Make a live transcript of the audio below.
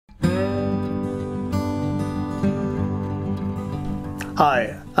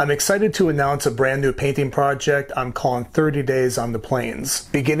Hi, I'm excited to announce a brand new painting project I'm calling 30 Days on the Plains.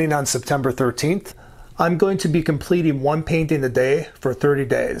 Beginning on September 13th, I'm going to be completing one painting a day for 30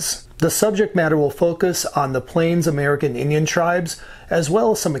 days. The subject matter will focus on the Plains American Indian tribes, as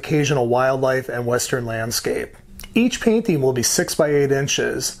well as some occasional wildlife and western landscape. Each painting will be 6 by 8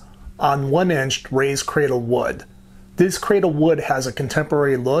 inches on 1 inch raised cradle wood. This cradle wood has a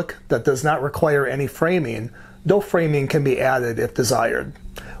contemporary look that does not require any framing, though framing can be added if desired.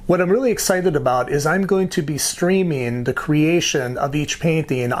 What I'm really excited about is I'm going to be streaming the creation of each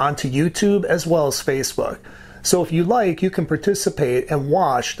painting onto YouTube as well as Facebook. So if you like, you can participate and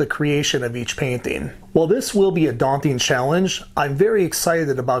watch the creation of each painting. While this will be a daunting challenge, I'm very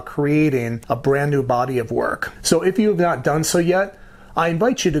excited about creating a brand new body of work. So if you have not done so yet, I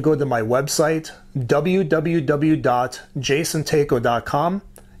invite you to go to my website, www.jasontaco.com,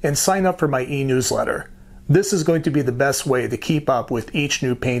 and sign up for my e-newsletter. This is going to be the best way to keep up with each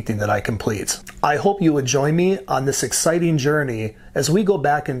new painting that I complete. I hope you will join me on this exciting journey as we go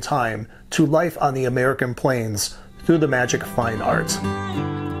back in time to life on the American plains through the magic of fine art.